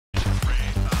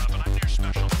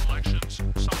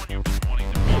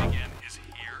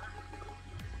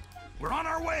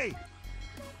our way.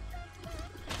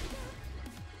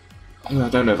 I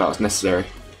don't know if that was necessary.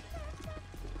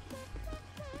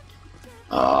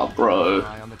 Oh, bro.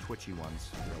 Eye on the twitchy ones.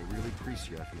 They'll really crease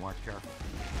you if you aren't careful.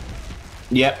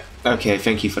 Yep. Okay,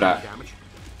 thank you for that. Damage?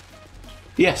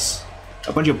 Yes.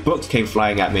 A bunch of books came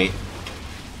flying at me.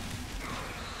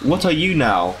 What are you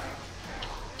now?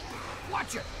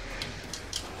 Watch it.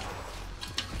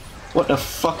 What the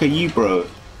fuck are you, bro?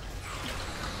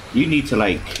 You need to,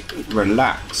 like,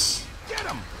 relax. Get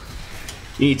him.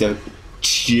 You need to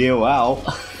chill out.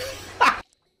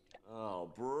 Oh,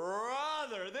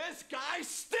 brother, this guy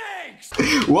stinks.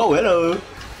 Whoa, hello.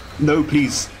 No,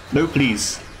 please. No,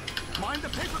 please. Mind the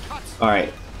paper cuts.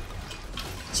 Alright.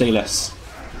 Say less.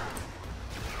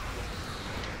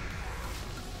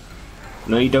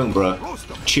 No, you don't, bro. Roast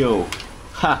them. Chill.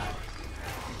 Ha!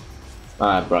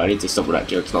 Alright, bro, I need to stop with that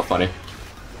joke. It's not funny.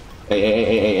 Hey, hey,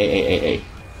 hey, hey, hey, hey, hey, hey.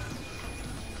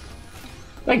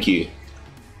 Thank you.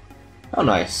 How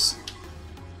nice.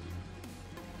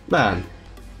 Man.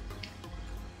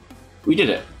 We did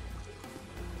it.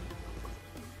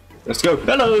 Let's go.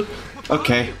 Hello!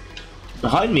 Okay.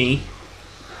 Behind me.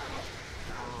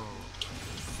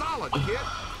 Solid, kid.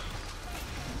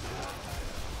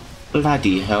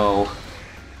 Bloody hell.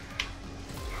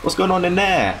 What's going on in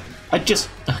there? Okay,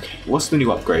 what's the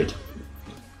new upgrade?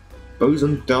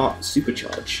 Boson Dart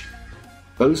Supercharge.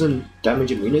 Boson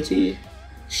Damage Immunity.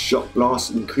 Shock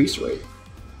Blast Increase Rate.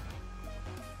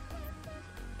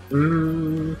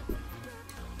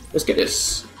 Let's get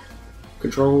this.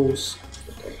 Controls.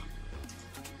 Okay.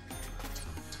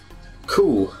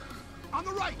 Cool. On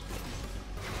the right.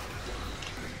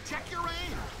 Check your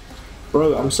aim.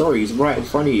 Bro, I'm sorry, he's right in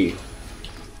front of you.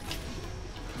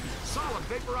 Solid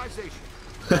vaporization.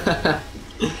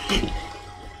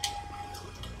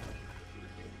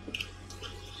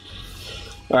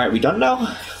 Alright, we done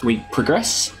now? We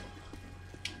progress?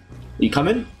 You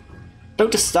coming?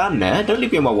 Don't just stand there, don't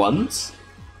leave me on my ones.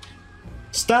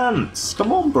 Stance!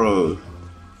 Come on, bro.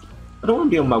 I don't want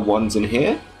to be on my ones in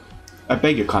here. I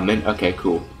beg your comment. Okay,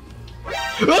 cool.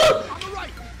 On the right.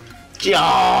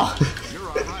 Yeah! You're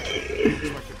all right. Looks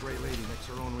like the Grey Lady makes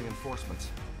her own reinforcements.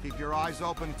 Keep your eyes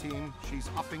open, team. She's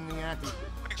upping the ante.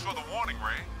 Thanks for the warning,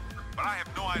 Ray. But I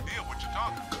have no idea what you're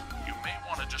talking about. You may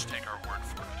want to just take our word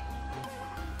for it.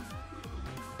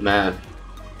 Man.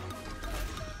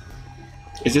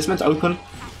 Is this meant to open?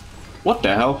 What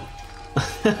the hell?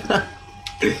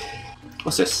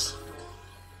 What's this?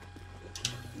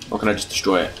 Or can I just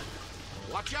destroy it?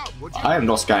 Watch out, would you? I am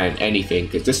not scanning anything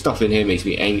because this stuff in here makes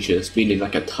me anxious, being in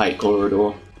like a tight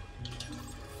corridor.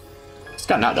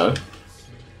 Scan that though.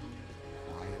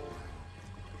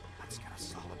 Let's get a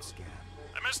solid scan.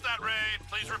 I missed that, Ray.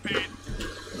 Please repeat.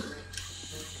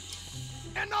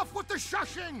 Enough with the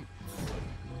shushing.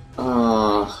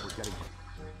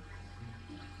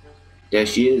 There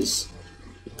she is.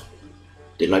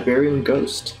 The Liberian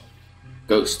Ghost.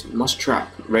 Ghost must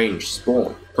trap, range,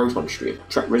 spawn, proton stream,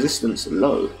 trap resistance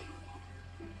low.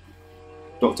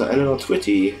 Dr. Eleanor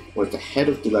Twitty was the head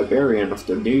of the librarian of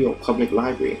the New York Public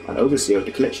Library and overseer of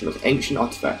the collection of ancient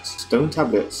artifacts, stone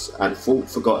tablets, and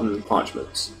forgotten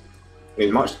parchments.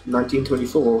 In March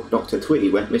 1924, Dr.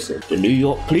 Twitty went missing. The New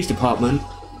York Police Department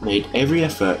made every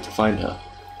effort to find her,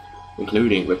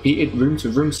 including repeated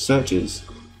room-to-room searches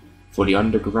for the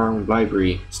underground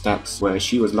library stacks where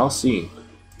she was last seen.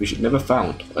 We should never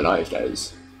found alive, that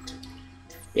is.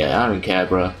 Yeah, I don't care,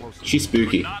 bruh. She's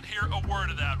spooky. Not hear a word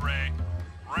of that, Ray.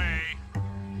 Ray.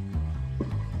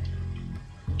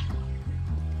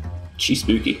 She's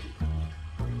spooky.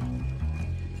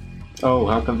 Oh,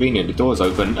 how convenient. The door's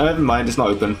open. Never mind, it's not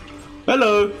open.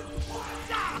 Hello!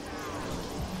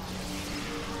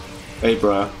 Hey,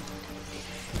 bruh.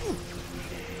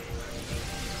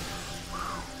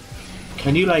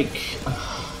 Can you, like...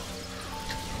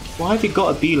 Why have you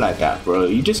gotta be like that, bro?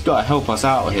 You just gotta help us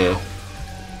out here.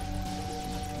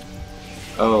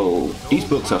 Oh, these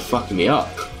books are fucking me up.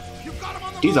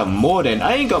 These are more than...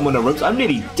 I ain't got them on the ropes. I'm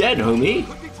nearly dead, homie.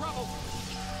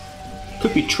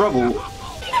 Could be trouble.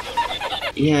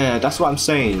 Yeah, that's what I'm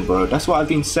saying, bro. That's what I've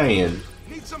been saying.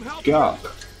 Get up.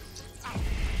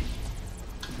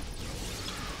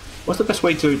 What's the best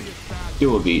way to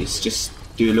deal with these? Just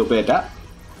do a little bit of that?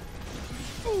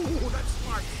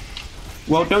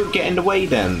 Well, don't get in the way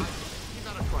then.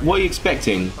 What are you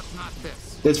expecting?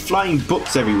 There's flying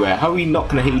books everywhere. How are we not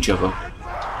gonna hit each other?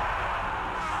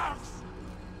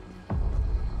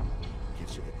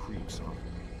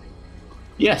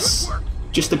 Yes,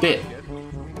 just a bit.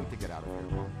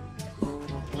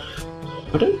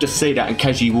 But don't just say that and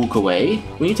casually walk away.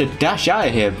 We need to dash out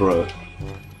of here, bro.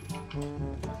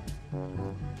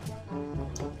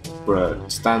 bro.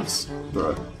 Stance,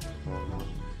 bro.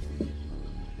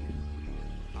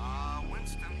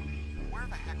 Winston, where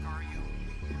the heck are you?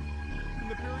 In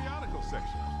the periodical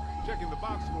section. Checking the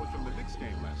box scores from the Knicks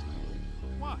game last night.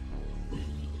 Why?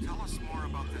 Tell us more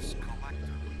about this collector,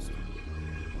 Winston.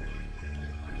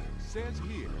 Says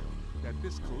here that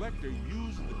this collector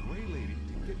used the Gray Lady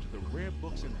to get to the rare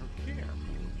books in her care.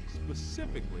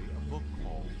 Specifically, a book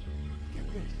called,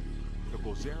 get this, the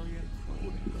Gozerian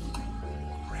Codex.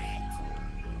 Great.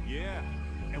 Yeah,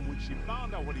 and when she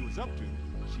found out what he was up to,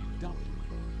 she dumped him.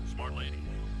 Smart lady.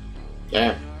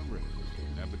 Yeah.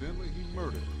 Evidently, he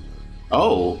murdered her.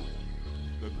 Oh.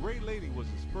 The Gray Lady was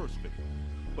his first victim,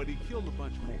 but he killed a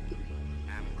bunch more.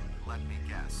 And let me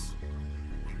guess,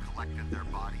 he collected their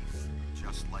bodies,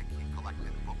 just like he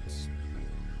collected books.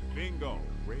 Bingo.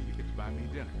 Ray, you get to buy me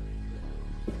dinner.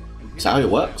 Is that how it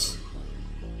works?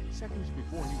 Seconds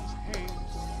before he was hanged,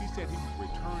 he said he would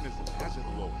return as a desert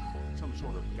lord, some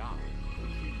sort of god.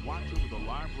 He'd watch over the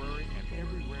library and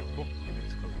every rare book in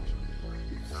its collection.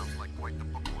 Sounds like quite the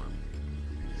bookworm.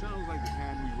 Sounds like the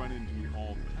kind we run into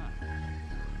all the time.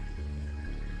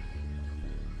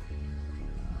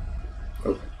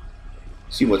 Oh.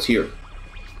 See what's here.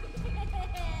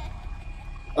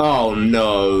 Oh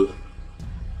no.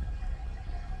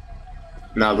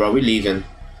 Nah, bro, we're leaving.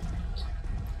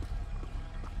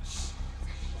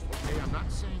 Okay, I'm not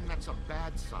saying that's a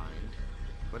bad sign,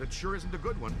 but it sure isn't a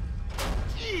good one.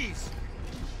 Jeez!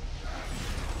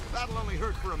 That'll only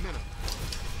hurt for a minute.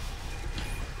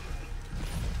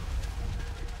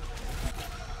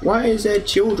 Why is there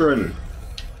children?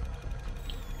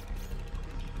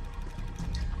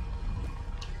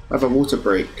 Have a water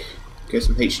break. Get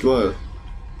some H2O.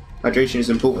 Hydration is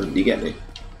important, do you get me?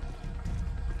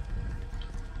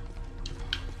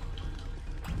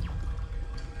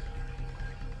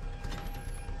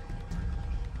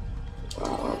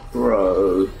 Oh,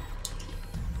 bro.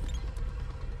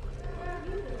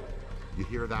 You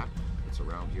hear that? It's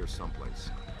around here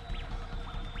someplace.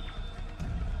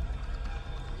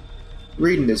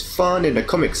 Reading is fun in the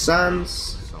Comic Sans.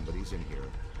 Somebody's in here.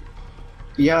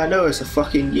 Yeah, I know, it's a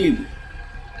fucking you.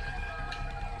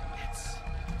 It's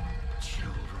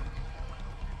children.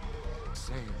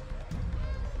 Same.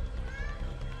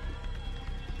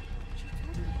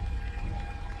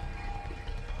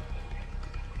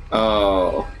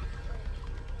 Oh.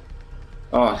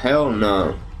 Oh, hell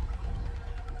no.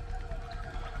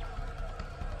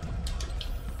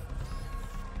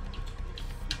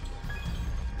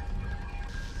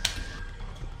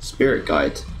 Spirit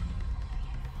guide.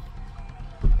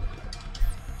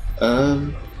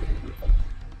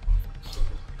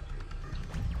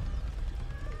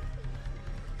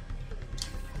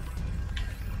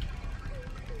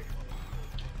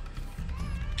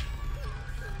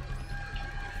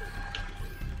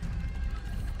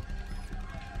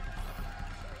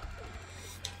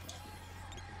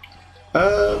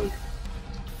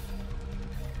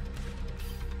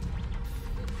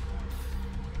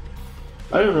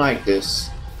 I don't like this.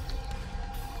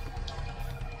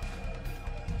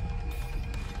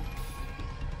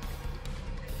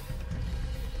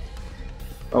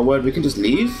 Oh, word, we can just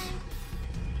leave?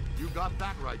 You got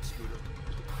that right, Scooter.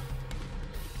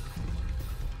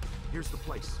 Here's the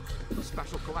place.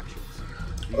 Special collections.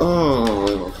 These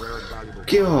Oh, rare and valuable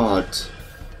God.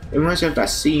 It reminds me of that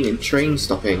scene in Train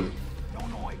Stopping. No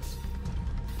noise.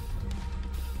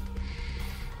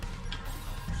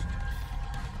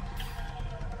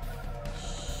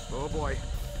 Oh boy.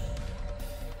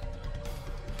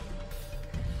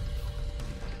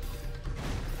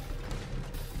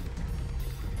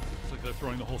 Looks like they're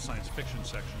throwing the whole science fiction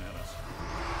section at us.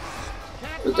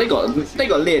 They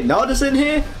got Leonidas in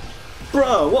here?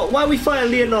 Bro, why are we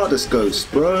fighting Leonidas ghosts,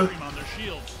 bro? On their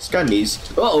shields. Scan these.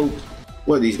 Uh-oh.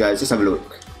 What are these guys? Let's have a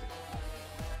look.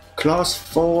 Class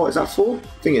 4, is that 4? I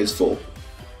think it is 4.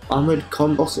 Armored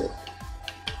Composite.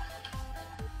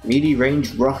 Melee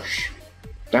range rush.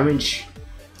 Damage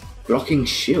blocking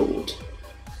shield.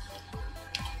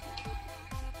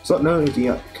 It's not known anything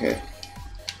yet. Okay.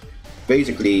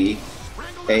 Basically,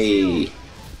 a...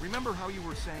 Remember how you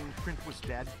were saying Print was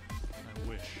dead? I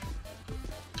wish.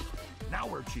 Now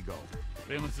where'd she go?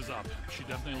 Valence is up. She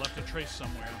definitely left a trace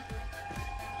somewhere.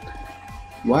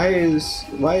 Why is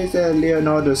there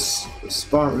Leonidas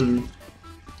Spartan?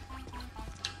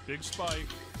 Big spike.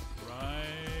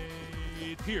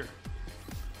 Right here.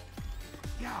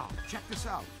 Yeah, check this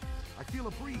out. I feel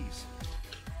a breeze.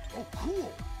 Oh,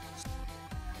 cool.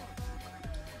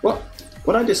 What?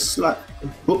 What I just like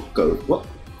book go? What?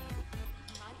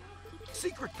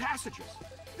 Secret passages.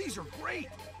 These are great.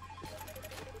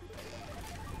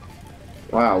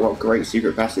 Wow, what a great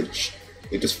secret passage.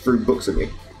 It just threw books at me.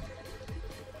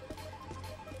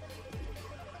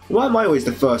 Why am I always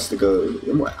the first to go?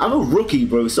 I'm a rookie,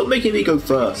 bro. Stop making me go I didn't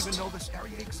first. even know this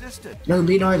area existed. No,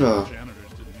 me neither.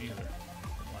 Janitors didn't either.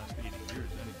 The last 80 years,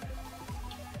 anyway.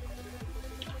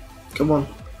 Come on.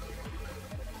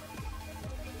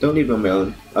 Don't leave me on my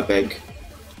own, I beg.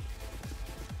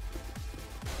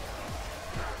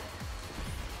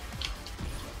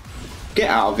 Get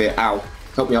out of it, ow.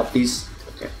 Help me out, please.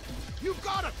 Okay. You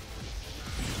got it.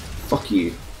 Fuck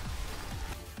you.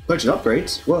 Purchase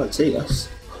upgrades? Well, I'd say yes.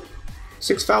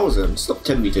 6,000. Stop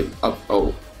telling me to.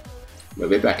 Oh.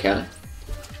 Maybe back here.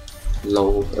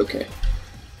 Lol. Okay.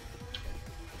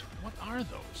 What are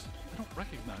those? I don't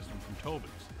recognize them from Toby's.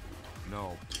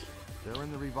 No, they're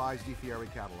in the revised Ethiary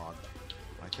catalog.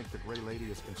 I think the Grey Lady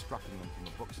is constructing them from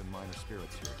the books and minor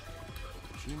spirits here.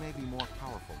 She may be more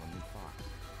powerful than we thought.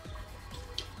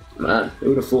 Man, who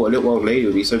would have thought a little old lady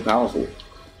would be so powerful?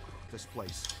 This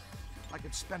place. I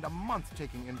could spend a month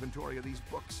taking inventory of these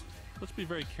books. Let's be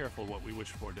very careful what we wish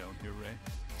for down here, Ray.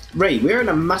 Ray, we're in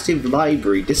a massive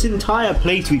library. This entire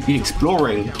place we've been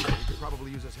exploring We could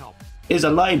probably use his help. is a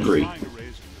library. Trying to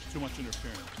raise him. There's too much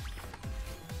interference.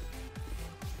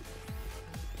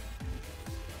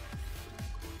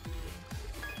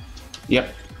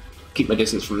 Yep. Keep my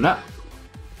distance from that.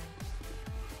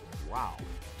 Wow,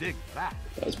 dig that.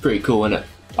 That's pretty cool, isn't it?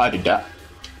 I did that.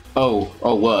 Oh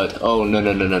word. Oh, no.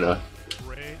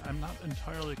 Ray, I'm not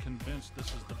entirely convinced this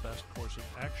is the best course of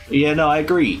action. Yeah, no, I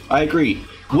agree.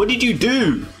 What did you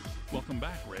do? Welcome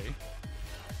back, Ray.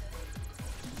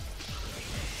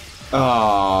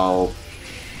 Oh.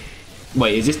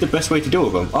 Wait, is this the best way to deal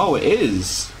with them? Oh, it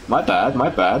is. My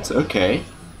bad. Okay.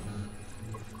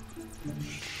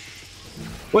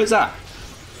 What is that?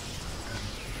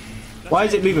 Why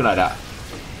is it moving like that?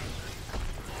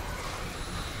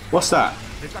 What's that?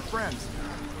 They've got friends.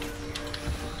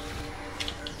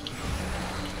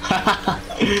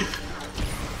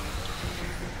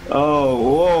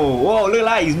 Oh, whoa, look at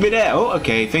that, he's mid-air. Oh,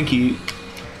 okay, thank you.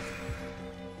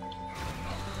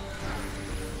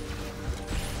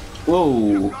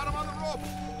 Whoa. Got him on the rope.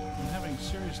 I'm having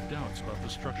serious doubts about the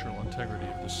structural integrity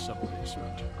of this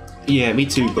sub-basement. Yeah, me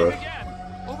too, bro. Again.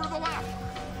 Over to the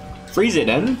left. Freeze it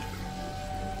then.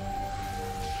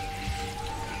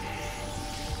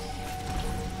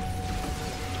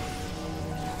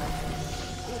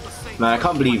 Man, I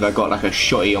can't believe I got like a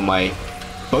shotty on my...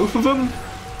 Both of them?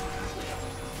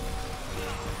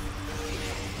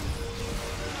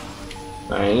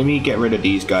 Alright, let me get rid of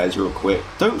these guys real quick.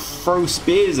 Don't throw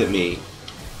spears at me.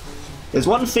 There's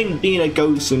one thing being a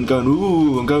ghost and going,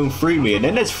 ooh, and going through me, and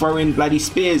then there's throwing bloody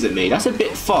spears at me. That's a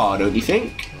bit far, don't you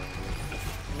think?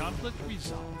 Conflict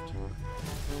resolved.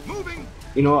 Moving.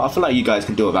 You know what, I feel like you guys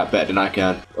can do it that better than I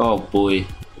can. Oh boy,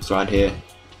 it's around here.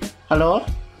 Hello?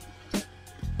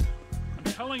 I'm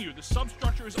telling you, the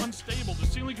substructure is unstable. The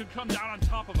ceiling could come down on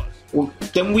top of us. Well,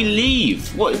 then we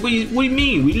leave. What do you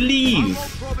mean? We Our leave. remote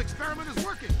probe experiment is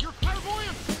working. You're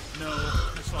clairvoyant. No,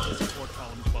 I saw the support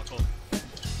columns buckle.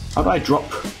 How do I drop?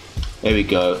 There we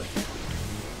go.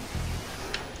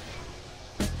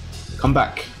 Come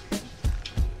back.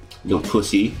 Little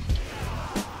pussy.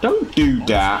 Don't do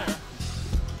that.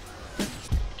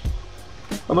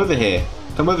 Come over here.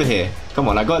 Come over here. Come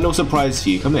on, I got a little surprise for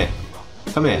you. Come here.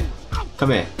 Come here.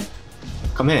 Come here.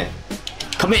 Come here.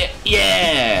 Come here.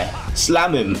 Yeah!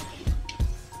 Slam him.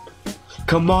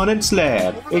 Come on and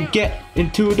slam. And get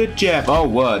into the jab. Oh,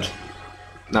 word.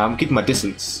 Nah, I'm keeping my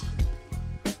distance.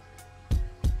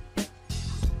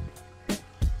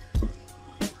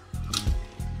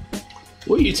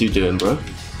 What are you two doing, bro?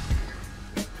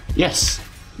 Yes.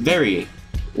 Very.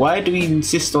 Why do we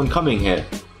insist on coming here?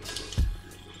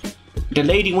 The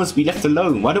lady wants to be left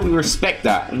alone. Why don't we respect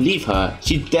that and leave her?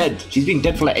 She's dead. She's been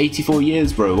dead for like 84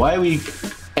 years, bro. Why are we...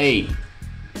 Hey.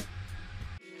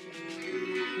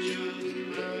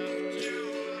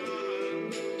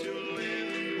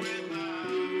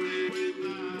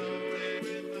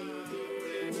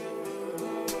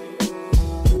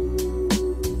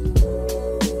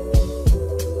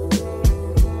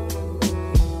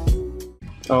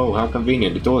 Oh, how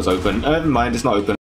convenient. The door's open. Never mind, it's not open.